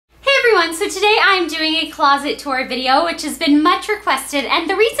everyone, so today I'm doing a closet tour video which has been much requested, and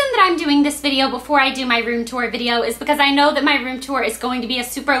the reason that I'm doing this video before I do my room tour video is because I know that my room tour is going to be a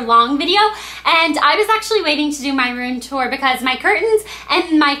super long video, and I was actually waiting to do my room tour because my curtains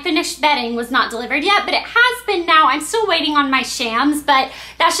and my finished bedding was not delivered yet, but it has been now. I'm still waiting on my shams, but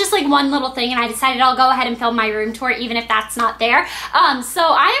that's just like one little thing, and I decided I'll go ahead and film my room tour even if that's not there. So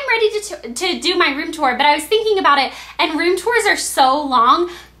I am ready to do my room tour, but I was thinking about it, and room tours are so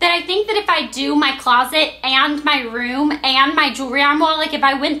long that I think that if I do my closet and my room and my jewelry armoire, like if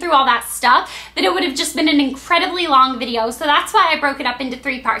I went through all that stuff, that it would have just been an incredibly long video. So that's why I broke it up into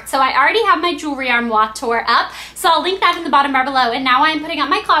 3 parts. So I already have my jewelry armoire tour up, so I'll link that in the bottom bar below. And now I'm putting up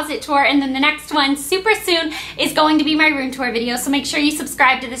my closet tour, and then the next one super soon is going to be my room tour video. So make sure you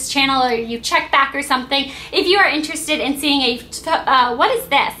subscribe to this channel or you check back or something if you are interested in seeing a, what is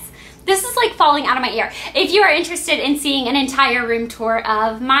this? This is like falling out of my ear. If you are interested in seeing an entire room tour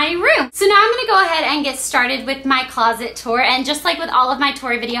of my room. So now I'm gonna go ahead and get started with my closet tour, and just like with all of my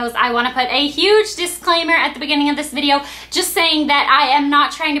tour videos, I wanna put a huge disclaimer at the beginning of this video, just saying that I am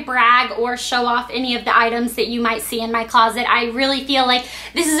not trying to brag or show off any of the items that you might see in my closet. I really feel like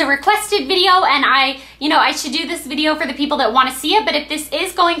this is a requested video, and I should do this video for the people that wanna see it, but if this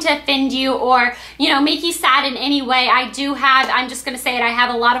is going to offend you or, make you sad in any way, I'm just gonna say it, I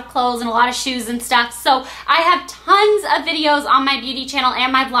have a lot of clothes and a lot of shoes and stuff. So I have tons of videos on my beauty channel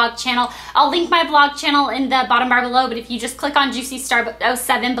and my vlog channel. I'll link my vlog channel in the bottom bar below, but if you just click on Juicy Star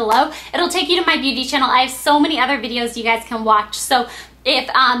 07 below, it'll take you to my beauty channel. I have so many other videos you guys can watch. So if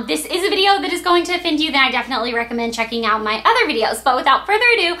this is a video that is going to offend you, then I definitely recommend checking out my other videos. But without further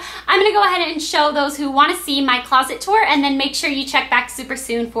ado, I'm going to go ahead and show those who want to see my closet tour, and then make sure you check back super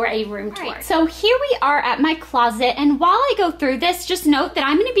soon for a room tour. Right, so here we are at my closet, and while I go through this, just note that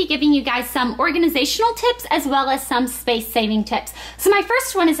I'm going to be giving you guys some organizational tips as well as some space-saving tips. So my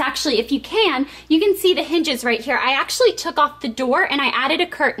first one is actually, if you can see the hinges right here. I actually took off the door and I added a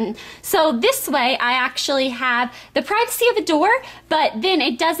curtain. So this way I actually have the privacy of a door, but then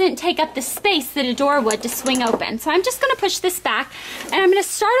it doesn't take up the space that a door would to swing open. So I'm just going to push this back, and I'm going to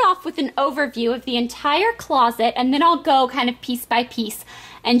start off with an overview of the entire closet, and then I'll go kind of piece by piece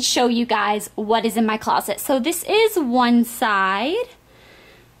and show you guys what is in my closet. So this is one side,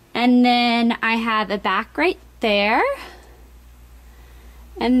 and then I have a back right there,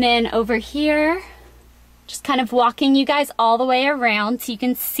 and then over here, just kind of walking you guys all the way around so you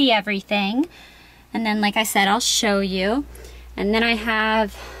can see everything. And then, like I said, I'll show you. And then I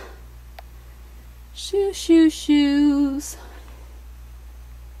have shoes.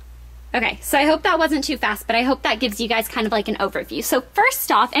 Okay, so I hope that wasn't too fast, but I hope that gives you guys kind of like an overview. So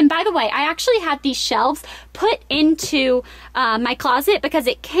first off, and by the way, I actually had these shelves put into my closet because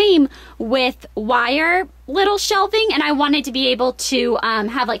it came with wire little shelving, and I wanted to be able to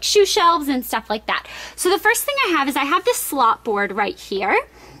have like shoe shelves and stuff like that. So the first thing I have this slot board right here.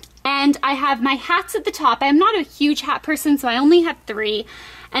 And I have my hats at the top. I'm not a huge hat person, so I only have 3.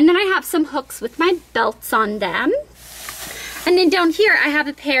 And then I have some hooks with my belts on them. And then down here, I have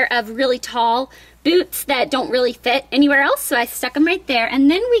a pair of really tall boots that don't really fit anywhere else, so I stuck them right there. And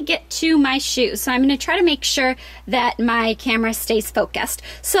then we get to my shoes. So I'm going to try to make sure that my camera stays focused.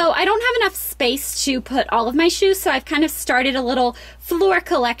 So I don't have enough space to put all of my shoes, so I've kind of started a little floor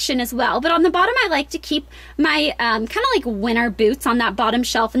collection as well. But on the bottom, I like to keep my kind of like winter boots on that bottom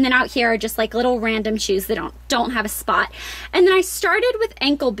shelf, and then out here are just like little random shoes that don't have a spot. And then I started with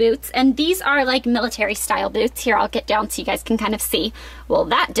ankle boots, and these are like military style boots. Here, I'll get down so you guys can kind of see. Well,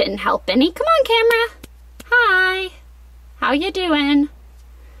 that didn't help any. Come on, camera. Hi. How you doing?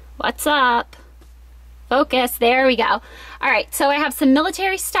 What's up? Focus. There we go. All right, so I have some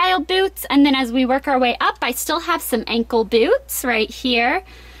military style boots, and then as we work our way up, I still have some ankle boots right here,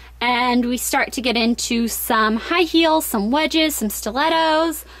 and we start to get into some high heels, some wedges, some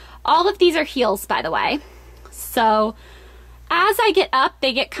stilettos. All of these are heels, by the way. So as I get up,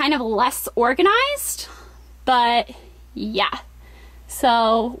 they get kind of less organized, but yeah.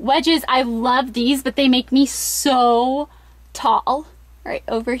 So wedges, I love these, but they make me so tall. Right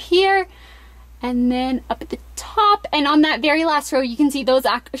over here, and then up at the top, and on that very last row, you can see those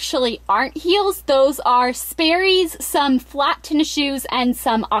actually aren't heels. Those are Sperry's, some flat tennis shoes, and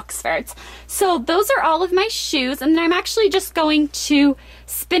some Oxfords. So those are all of my shoes, and then I'm actually just going to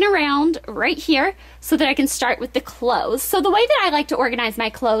spin around right here so that I can start with the clothes. So the way that I like to organize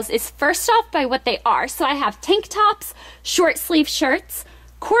my clothes is first off by what they are. So I have tank tops, short sleeve shirts,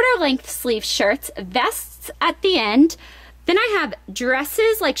 quarter length sleeve shirts, vests at the end, Then I have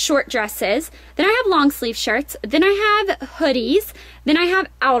dresses, like short dresses. Then I have long sleeve shirts. Then I have hoodies. Then I have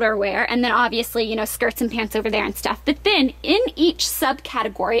outerwear. And then obviously, you know, skirts and pants over there and stuff. But then in each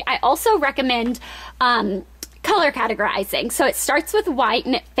subcategory, I also recommend color categorizing. So it starts with white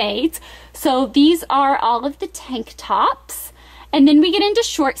and it fades. So these are all of the tank tops. And then we get into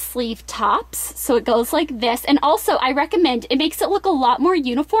short sleeve tops. So it goes like this. And also I recommend, it makes it look a lot more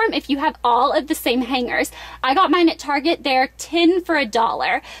uniform if you have all of the same hangers. I got mine at Target. They're 10 for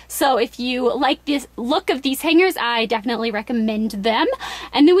 $1. So if you like this look of these hangers, I definitely recommend them.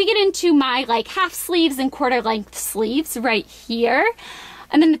 And then we get into my like half sleeves and quarter length sleeves right here.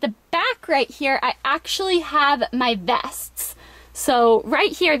 And then at the back right here, I actually have my vests. So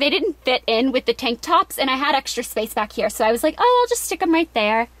right here, they didn't fit in with the tank tops, and I had extra space back here. So I was like, oh, I'll just stick them right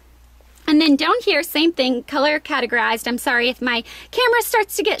there. And then down here, same thing, color categorized. I'm sorry if my camera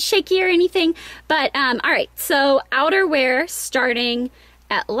starts to get shaky or anything. But all right, so outerwear starting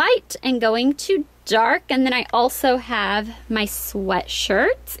at light and going to dark. And then I also have my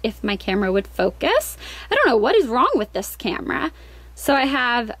sweatshirts, if my camera would focus. I don't know what is wrong with this camera. So I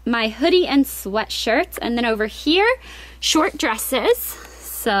have my hoodie and sweatshirts, and then over here, short dresses.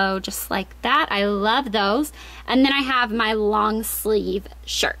 So just like that, I love those. And then I have my long sleeve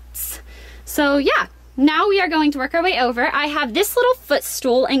shirts. So yeah, now we are going to work our way over. I have this little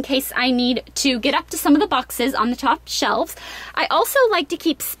footstool in case I need to get up to some of the boxes on the top shelves. I also like to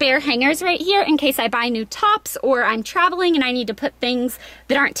keep spare hangers right here in case I buy new tops or I'm traveling and I need to put things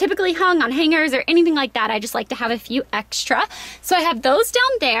that aren't typically hung on hangers or anything like that. I just like to have a few extra. So I have those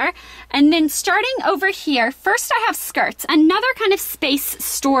down there. And then starting over here, first I have skirts. Another kind of space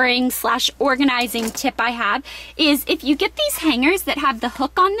storing / organizing tip I have is if you get these hangers that have the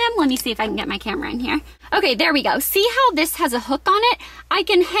hook on them, let me see if I can get my camera in here. Okay, there we go. See how this has a hook on it? I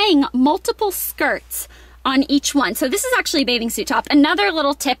can hang multiple skirts on each one. So this is actually a bathing suit top. Another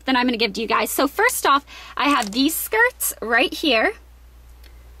little tip that I'm going to give to you guys. So first off, I have these skirts right here.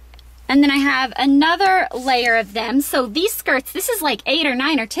 And then I have another layer of them. So these skirts, this is like 8 or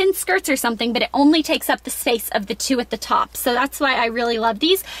 9 or 10 skirts or something, but it only takes up the space of the 2 at the top. So that's why I really love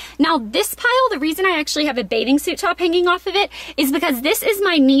these. Now this pile, the reason I actually have a bathing suit top hanging off of it is because this is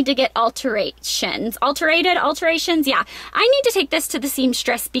my need to get alterations. Alterations, yeah. I need to take this to the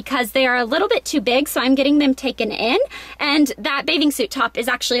seamstress because they are a little bit too big, so I'm getting them taken in. And that bathing suit top is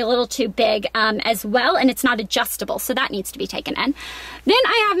actually a little too big as well, and it's not adjustable, so that needs to be taken in. Then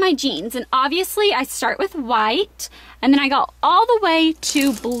I have my jeans. And obviously I start with white and then I go all the way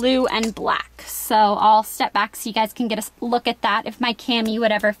to blue and black. So I'll step back so you guys can get a look at that if my cami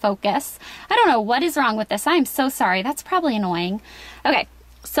would ever focus. I don't know what is wrong with this. I'm so sorry. That's probably annoying. Okay.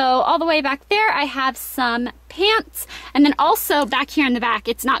 So all the way back there, I have some pants. And then also back here in the back,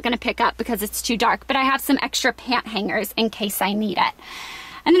 it's not going to pick up because it's too dark, but I have some extra pant hangers in case I need it.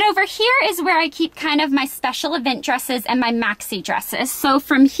 And then over here is where I keep kind of my special event dresses and my maxi dresses. So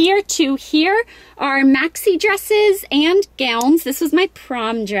from here to here are maxi dresses and gowns. This was my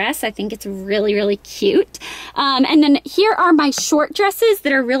prom dress. I think it's really, really cute. And then here are my short dresses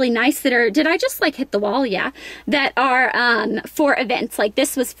that are really nice that are, did I just like hit the wall? Yeah. That are for events. Like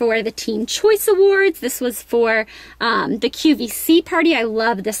this was for the Teen Choice Awards. This was for the QVC party. I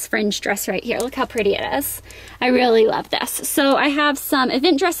love this fringe dress right here. Look how pretty it is. I really love this. So I have some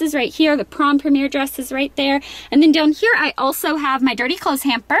event dresses right here, the prom premiere dresses right there. And then down here, I also have my dirty clothes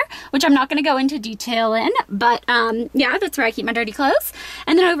hamper, which I'm not going to go into detail in, but yeah, that's where I keep my dirty clothes.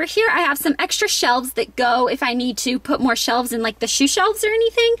 And then over here, I have some extra shelves that go if I need to put more shelves in like the shoe shelves or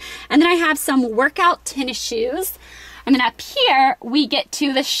anything. And then I have some workout tennis shoes. And then up here, we get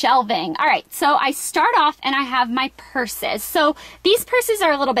to the shelving. All right, so I start off and I have my purses. So these purses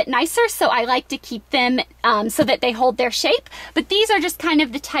are a little bit nicer, so I like to keep them so that they hold their shape. But these are just kind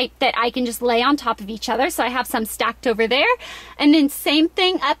of the type that I can just lay on top of each other. So I have some stacked over there. And then same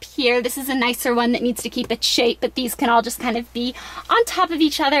thing up here. This is a nicer one that needs to keep its shape, but these can all just kind of be on top of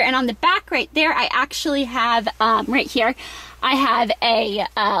each other. And on the back right there, I actually have, right here, I have a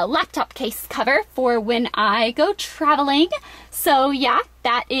laptop case cover for when I go traveling. So yeah,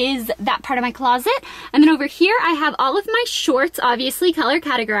 that is that part of my closet. And then over here, I have all of my shorts, obviously color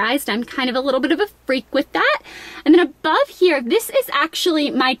categorized. I'm kind of a little bit of a freak with that. And then above here, this is actually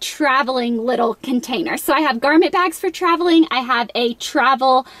my traveling little container. So I have garment bags for traveling. I have a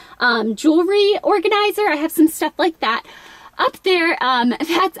travel jewelry organizer. I have some stuff like that. Up there,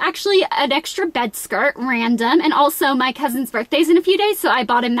 that's actually an extra bed skirt, random, and also my cousin's birthday's in a few days, so I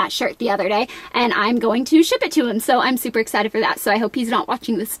bought him that shirt the other day, and I'm going to ship it to him, so I'm super excited for that, so I hope he's not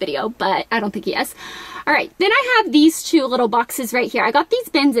watching this video, but I don't think he is. All right, then I have these two little boxes right here. I got these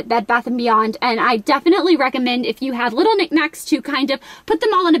bins at Bed Bath & Beyond, and I definitely recommend if you have little knickknacks to kind of put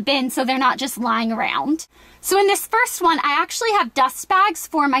them all in a bin so they're not just lying around. So in this first one, I actually have dust bags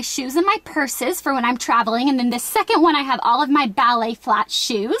for my shoes and my purses for when I'm traveling. And then the second one, I have all of my ballet flat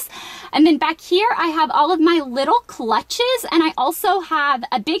shoes. And then back here, I have all of my little clutches. And I also have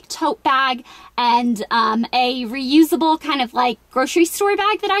a big tote bag and a reusable kind of like grocery store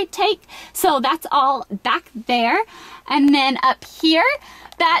bag that I take. So that's all back there. And then up here,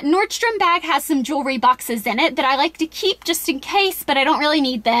 that Nordstrom bag has some jewelry boxes in it that I like to keep just in case, but I don't really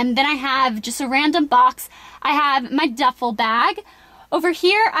need them. Then I have just a random box. I have my duffel bag. Over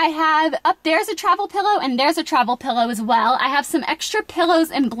here, I have, up there's a travel pillow and there's a travel pillow as well. I have some extra pillows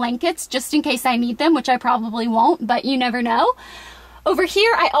and blankets just in case I need them, which I probably won't, but you never know. Over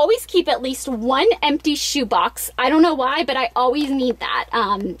here, I always keep at least one empty shoebox. I don't know why, but I always need that.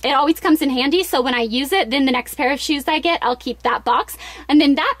 It always comes in handy, so when I use it, then the next pair of shoes I get, I'll keep that box. And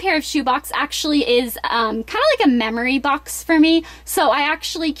then that pair of shoebox actually is kind of like a memory box for me. So I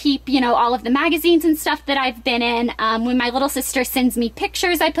actually keep, you know, all of the magazines and stuff that I've been in. When my little sister sends me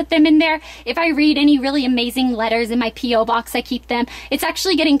pictures, I put them in there. If I read any really amazing letters in my P.O. box, I keep them. It's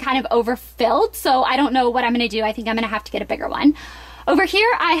actually getting kind of overfilled, so I don't know what I'm going to do. I think I'm going to have to get a bigger one. Over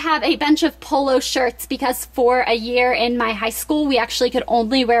here, I have a bunch of polo shirts because for a year in my high school, we actually could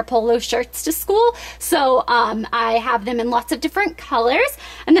only wear polo shirts to school. So I have them in lots of different colors.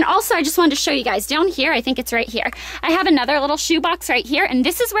 And then also, I just wanted to show you guys down here, I think it's right here. I have another little shoebox right here, and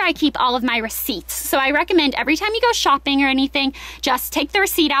this is where I keep all of my receipts. So I recommend every time you go shopping or anything, just take the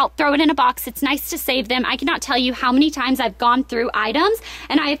receipt out, throw it in a box. It's nice to save them. I cannot tell you how many times I've gone through items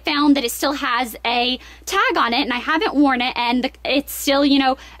and I have found that it still has a tag on it and I haven't worn it, and it's still, you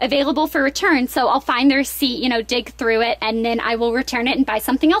know, available for return. So I'll find the receipt, you know, dig through it, and then I will return it and buy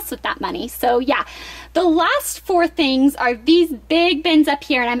something else with that money. So yeah, the last four things are these big bins up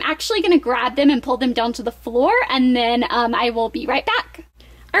here, and I'm actually going to grab them and pull them down to the floor, and then I will be right back.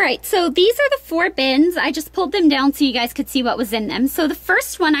 All right, so these are the four bins. I just pulled them down so you guys could see what was in them. So the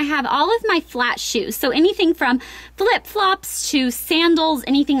first one, I have all of my flat shoes. So anything from flip-flops to sandals,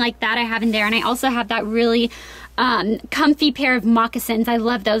 anything like that I have in there. And I also have that really comfy pair of moccasins. I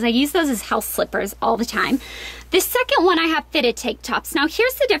love those. I use those as house slippers all the time. This second one, I have fitted tank tops. Now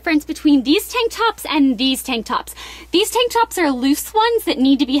here's the difference between these tank tops and these tank tops. These tank tops are loose ones that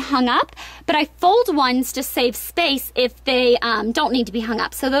need to be hung up, but I fold ones to save space if they don't need to be hung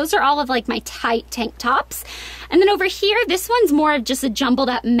up. So those are all of like my tight tank tops. And then over here, this one's more of just a jumbled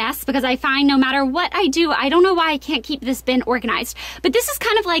up mess because I find no matter what I do, I don't know why I can't keep this bin organized. But this is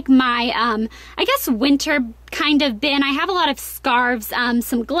kind of like my, I guess, winter kind of bin. I have a lot of scarves,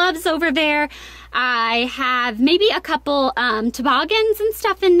 some gloves over there. I have maybe a couple toboggans and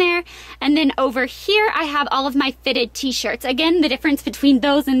stuff in there. And then over here, I have all of my fitted t-shirts. Again, the difference between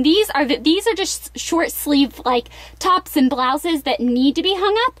those and these are that these are just short sleeve like tops and blouses that need to be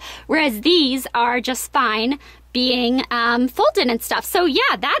hung up, whereas these are just fine being folded and stuff. So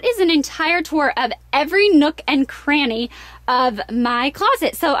yeah, that is an entire tour of every nook and cranny of my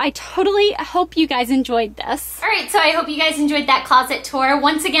closet. So I totally hope you guys enjoyed this. All right, so I hope you guys enjoyed that closet tour.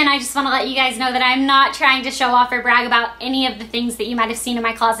 Once again, I just want to let you guys know that I'm not trying to show off or brag about any of the things that you might have seen in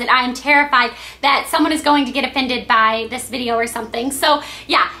my closet. I am terrified that someone is going to get offended by this video or something. So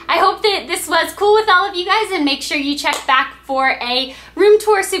yeah, I hope that this was cool with all of you guys, and make sure you check back for a room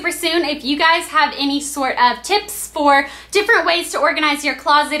tour super soon. If you guys have any sort of tips for different ways to organize your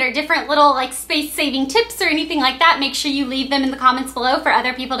closet or different little like space saving tips or anything like that, make sure you leave them in the comments below for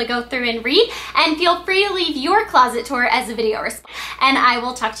other people to go through and read, and feel free to leave your closet tour as a video response. And I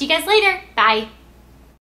will talk to you guys later. Bye.